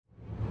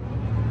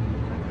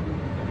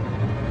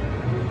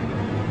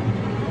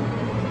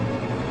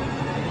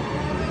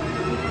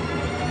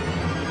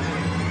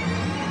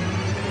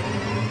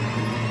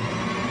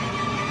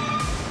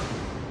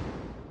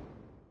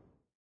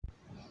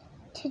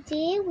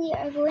Today we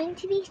are going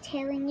to be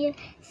telling you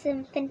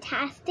some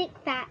fantastic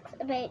facts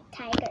about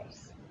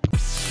tigers.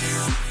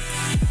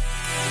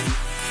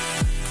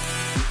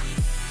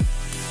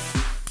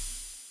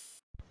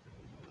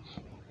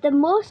 The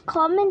most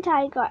common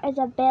tiger is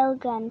a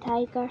Belgian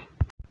tiger.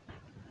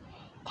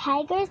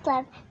 Tigers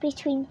live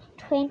between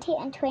 20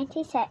 and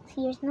 26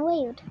 years in the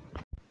wild.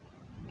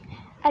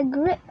 A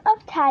group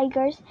of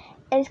tigers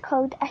is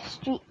called a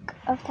streak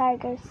of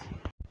tigers.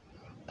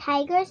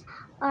 Tigers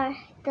are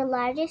the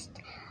largest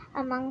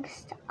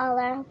amongst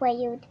other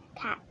wild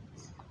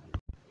cats.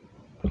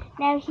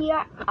 Now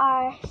here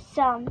are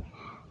some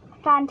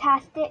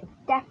fantastic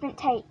different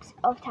types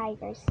of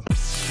tigers.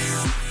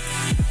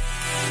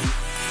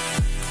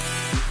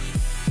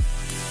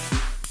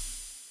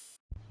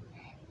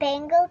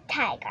 Bengal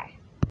tiger,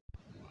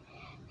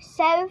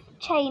 South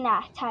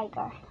China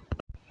tiger,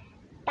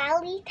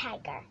 Bali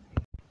tiger,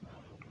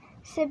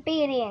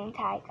 Siberian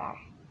tiger.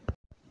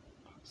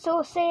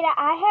 So Sarah,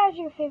 I heard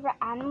your favourite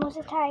animal is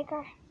a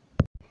tiger.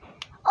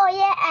 Oh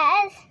yeah,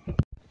 it is.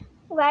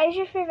 Why is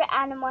your favourite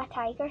animal a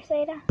tiger,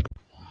 Sarah?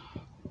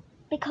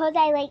 Because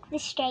I like the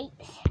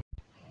stripes.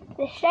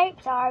 The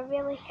stripes are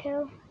really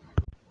cool.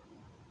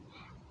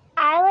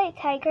 I like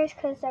tigers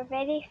because they're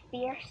very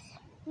fierce.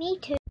 Me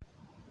too.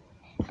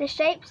 The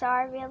stripes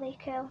are really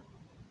cool.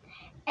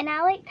 And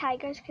I like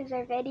tigers because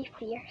they're very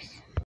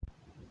fierce.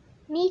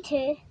 Me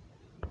too.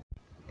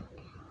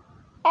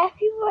 If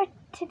you were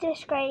to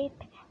describe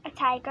a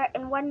tiger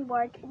in one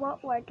word,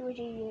 what word would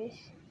you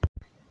use?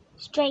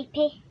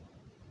 Stripy.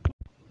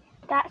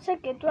 That's a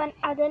good one.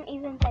 I didn't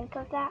even think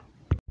of that.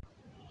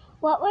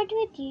 What word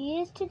would you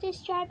use to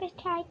describe a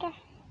tiger?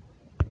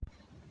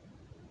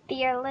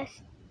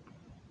 Fearless.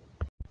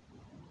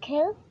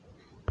 Cool.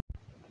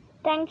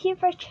 Thank you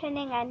for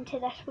tuning in to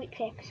this week's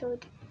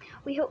episode.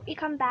 We hope you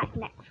come back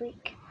next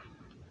week.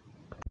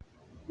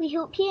 We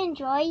hope you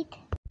enjoyed.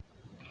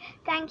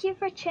 Thank you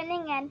for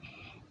tuning in.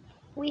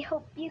 We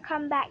hope you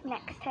come back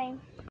next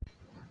time.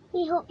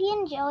 We hope you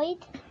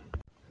enjoyed.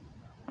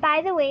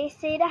 By the way,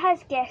 Sarah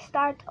has guest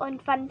starred on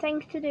Fun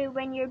Things to Do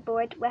When You're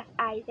Bored with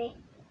Ivy.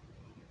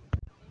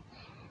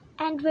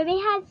 And Ruby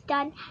has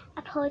done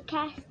a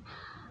podcast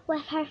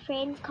with her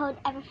friends called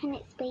Everything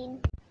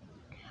Explained.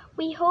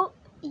 We hope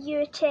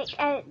you check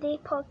out the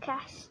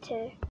podcast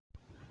too.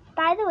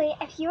 By the way,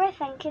 if you are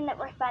thinking that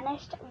we're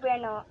finished, we're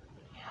not.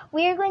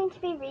 We're going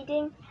to be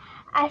reading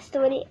a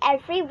story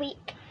every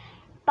week,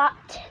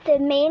 but the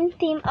main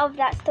theme of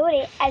that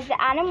story is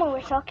the animal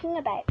we're talking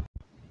about.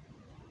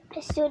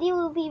 The story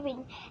we'll be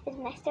reading is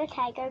Mr.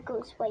 Tiger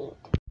Goes Wild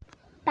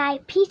by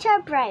Peter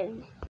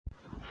Brown.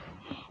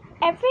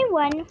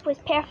 Everyone was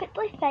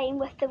perfectly fine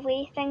with the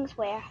way things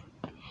were.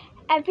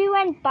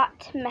 Everyone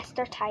but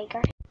Mr.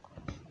 Tiger.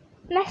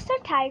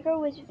 Mr. Tiger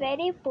was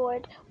very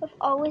bored with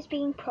always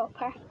being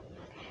proper.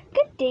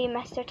 Good day,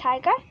 Mr.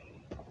 Tiger.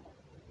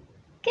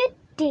 Good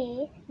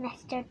day,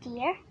 Mr.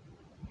 Deer.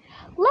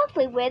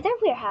 Lovely weather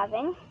we're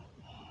having.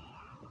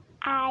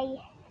 I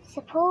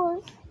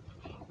suppose.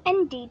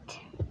 Indeed.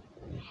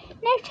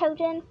 Now,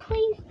 children,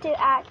 please do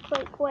not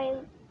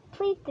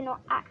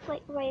act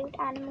like wild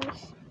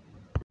animals.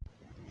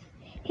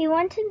 He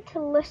wanted to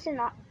loosen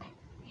up.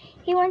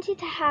 He wanted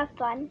to have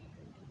fun.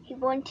 He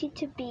wanted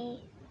to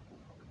be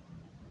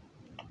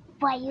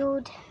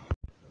wild.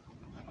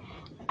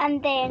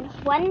 And then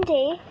one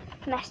day,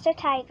 Mr.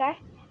 Tiger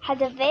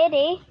had a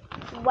very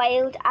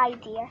wild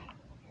idea.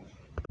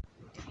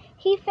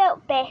 He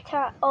felt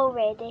better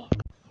already.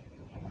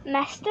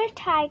 Mr.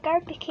 Tiger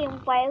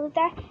became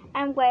wilder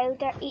and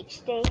wilder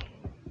each day.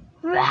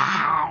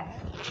 Rawr!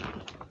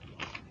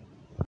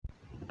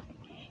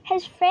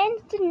 His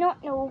friends did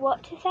not know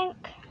what to think.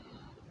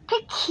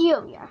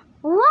 Peculiar.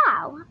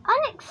 Wow,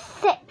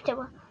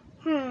 unacceptable.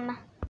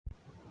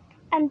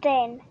 And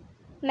then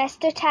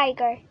Mr.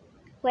 Tiger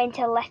went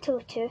a little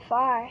too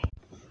far.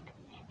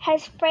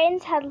 His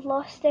friends had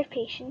lost their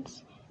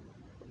patience.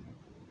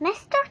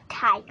 Mr.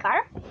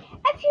 Tiger,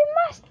 if you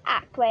must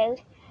act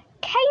wild,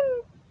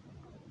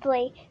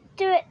 kindly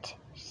do it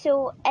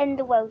so in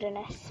the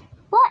wilderness.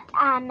 What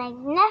a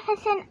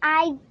magnificent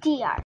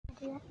idea.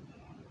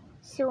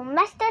 So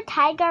Mr.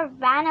 Tiger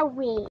ran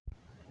away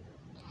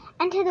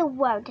into the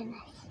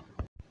wilderness,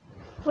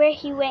 where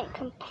he went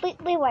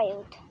completely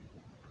wild.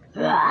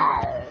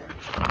 Rawr!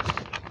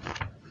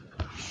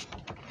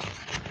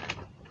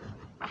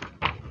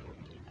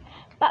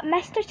 But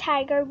Mr.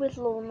 Tiger was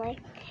lonely.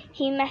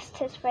 He missed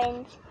his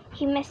friends.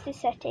 He missed the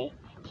city.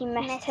 He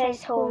missed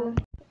his home.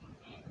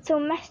 So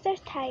Mr.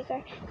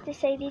 Tiger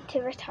decided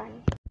to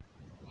return.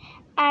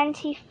 And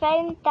he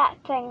found that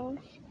things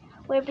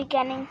were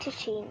beginning to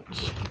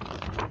change.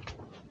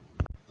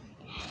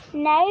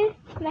 Now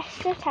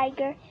Mr.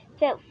 Tiger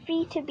felt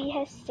free to be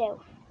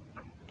himself.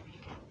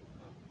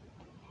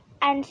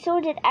 And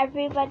so did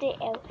everybody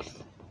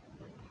else.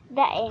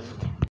 The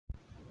end.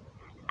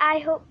 I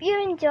hope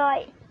you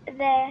enjoy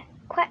the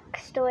quick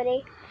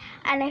story,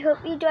 and I hope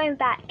you join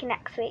back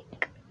next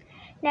week.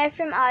 Now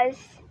from us,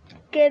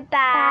 goodbye.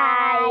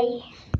 Bye.